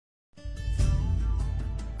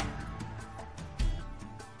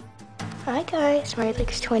Hi guys,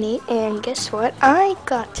 MarioLex28, and guess what I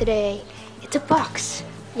got today? It's a box.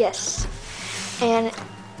 Yes. And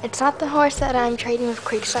it's not the horse that I'm trading with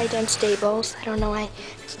Creekside and Stables. I don't know why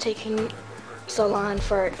it's taking so long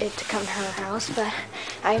for it to come to her house, but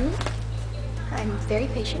I'm very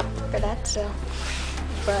patient for that, so.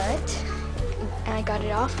 But I got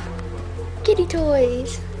it off Kitty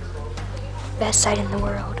Toys. Best site in the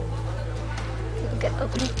world. I'm gonna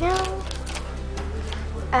open it now.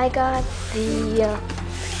 I got the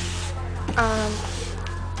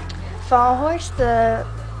fall horse, the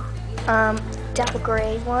dapple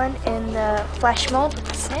gray one in the flash mold with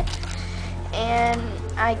the snip, and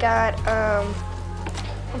I got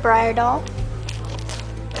Briar doll.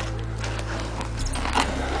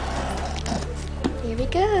 Here we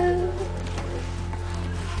go.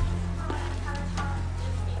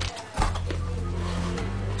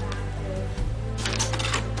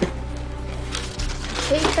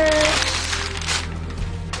 Paper.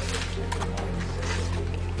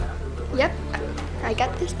 Yep, I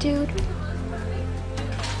got this dude.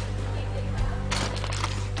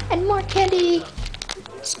 And more candy.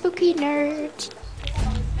 Spooky nerds.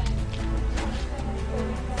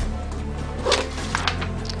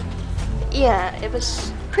 Yeah, it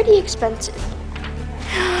was pretty expensive.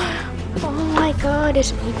 Oh my god,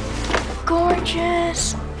 isn't he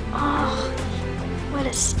gorgeous? Oh, what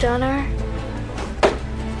a stunner.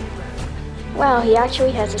 Wow, he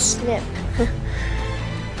actually has a snip. Look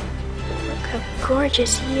how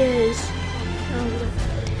gorgeous he is. Oh,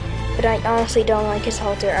 but I honestly don't like his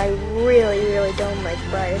halter. I really don't like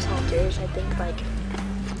Briar's halters. I think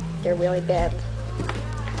they're really bad.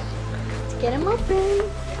 Let's get him open.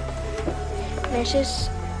 There's his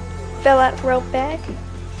fill-out rope bag.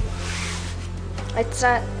 It's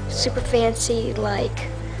not super fancy like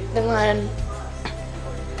the one,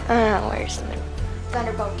 where's the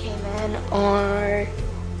Thunderbolt came in, or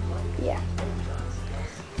yeah.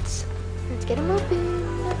 Let's get him open.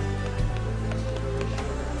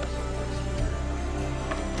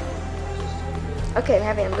 Okay, I'm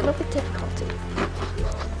having a little bit difficulty.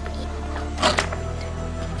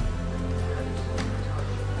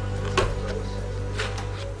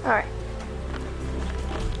 All right.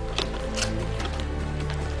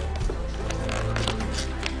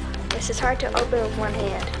 This is hard to open with one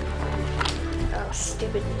hand. Oh,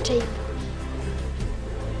 stupid tape.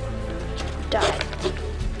 Die.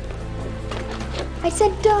 I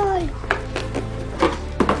said die!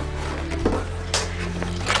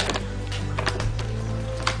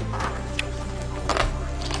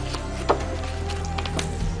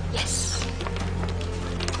 Yes!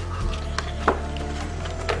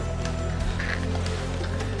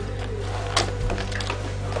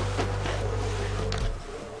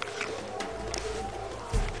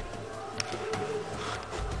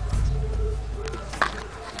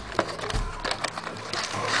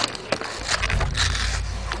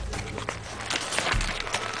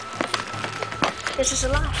 This is a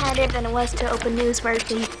lot harder than it was to open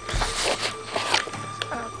Newsworthy.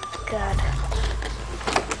 Oh god.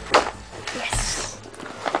 Yes.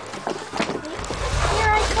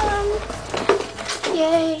 Here I come.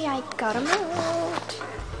 Yay, I got him out.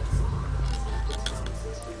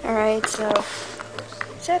 Alright, so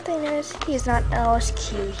sad thing is he's not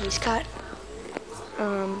LSQ. He's got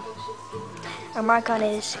a mark on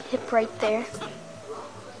his hip right there.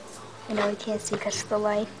 I know you can't see because of the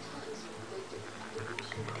light.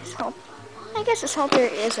 I guess this halter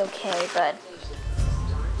is okay, but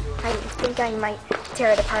I think I might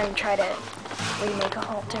tear it apart and try to remake a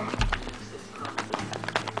halter.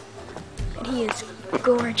 But he is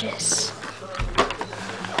gorgeous.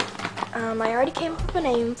 I already came up with a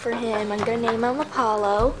name for him. I'm gonna name him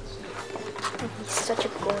Apollo. And he's such a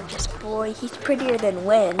gorgeous boy. He's prettier than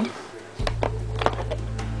Wind.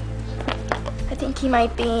 I think he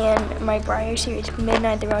might be in my Briar series,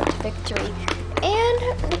 Midnight: The Road to Victory.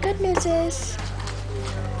 And the good news is,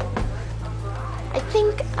 I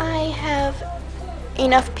think I have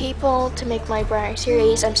enough people to make my Briar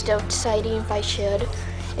series. I'm still deciding if I should.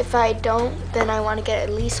 If I don't, then I want to get at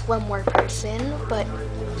least one more person, but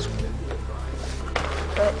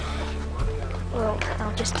well,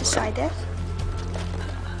 I'll just decide that.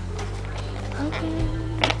 Okay.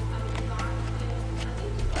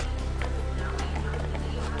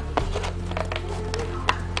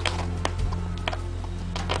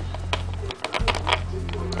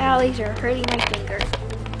 Ow, these are hurting my finger.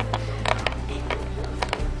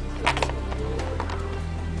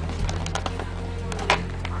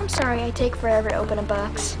 I'm sorry I take forever to open a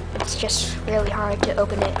box. It's just really hard to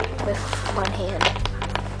open it with one hand.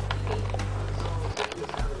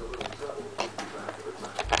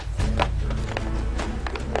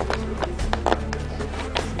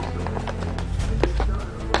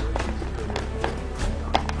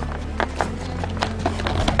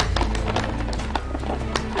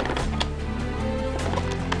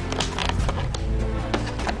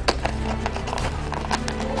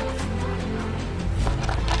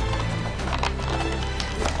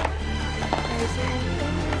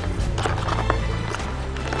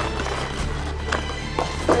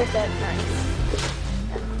 Or is that nice?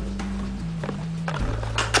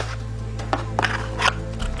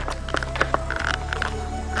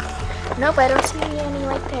 Nope, I don't see any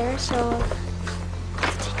light there, so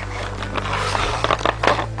let's take a minute.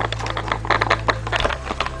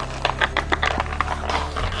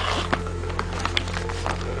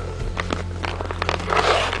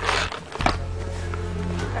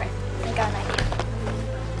 Alright, I got an idea.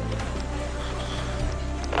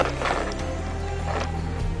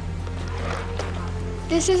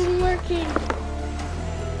 This isn't working. Let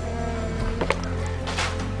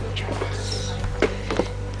me try this.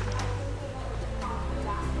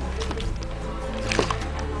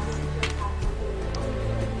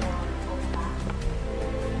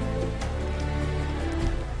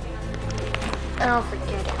 Oh,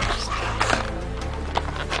 forget it.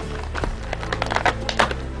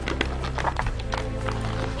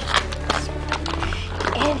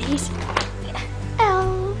 And he's...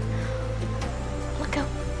 Oh! Look how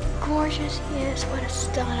gorgeous he is. What a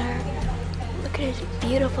stunner. Look at his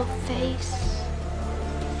beautiful face.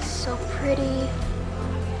 So pretty.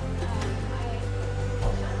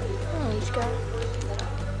 Oh,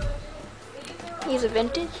 he's a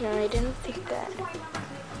vintage? No, I didn't think that.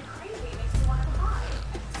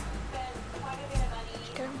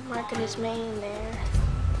 Marking his mane there.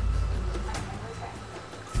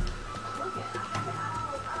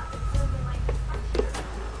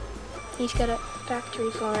 He's got a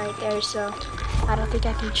factory floor right there, so I don't think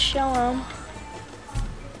I can show him.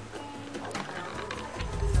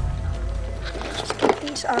 Just get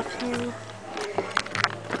these off him.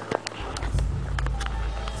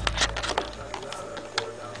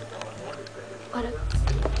 What a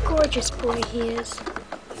gorgeous boy he is.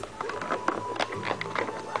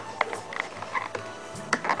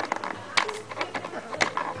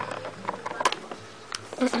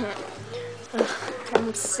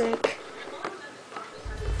 I'm sick.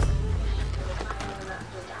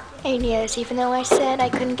 And yes, even though I said I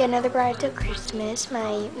couldn't get another bride till Christmas,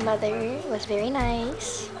 my mother was very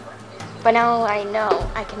nice. But now I know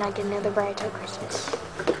I cannot get another bride till Christmas.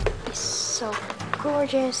 He's so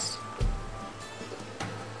gorgeous.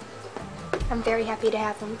 I'm very happy to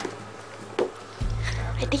have him.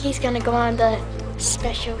 I think he's gonna go on the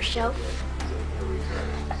special shelf.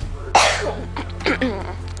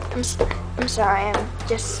 I'm sorry, I'm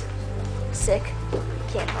just sick.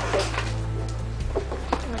 Can't help it.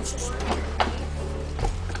 What's this?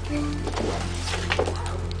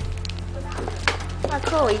 Oh,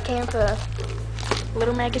 cool. He came with a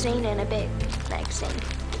little magazine and a big magazine.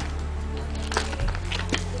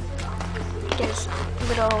 Get his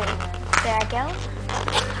little bag out.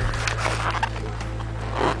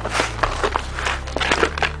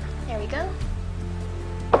 There we go.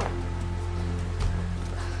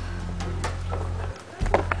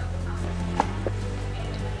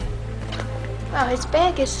 Wow, his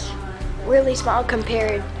bag is really small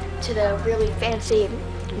compared to the really fancy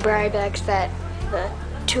bride bags that the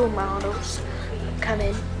two models come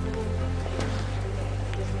in.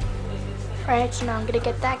 Alright, so now I'm gonna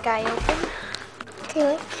get that guy open.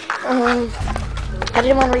 Okay, I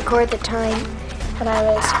didn't want to record the time when I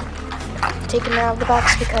was taking it out of the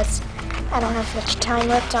box because I don't have much time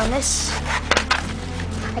left on this.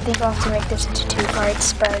 I think I'll have to make this into 2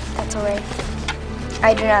 parts, but that's alright.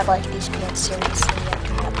 I do not like these pants, seriously.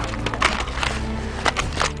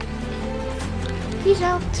 He's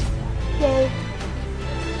out. Yay.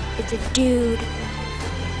 It's a dude.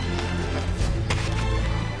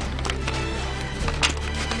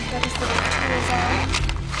 Got his little toes on.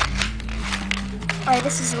 Alright,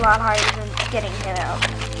 this is a lot harder than getting him out.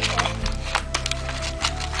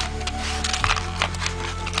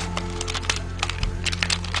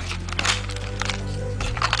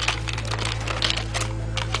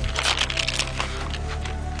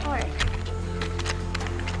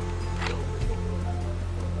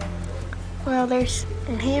 Well, there's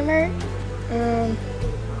a hammer,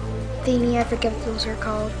 thingy, I forget what those are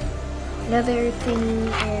called, another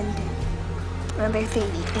thingy, and another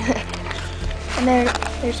thingy. And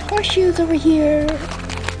there's horseshoes over here.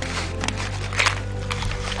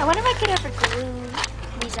 I wonder if I could ever glue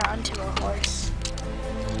these onto a horse.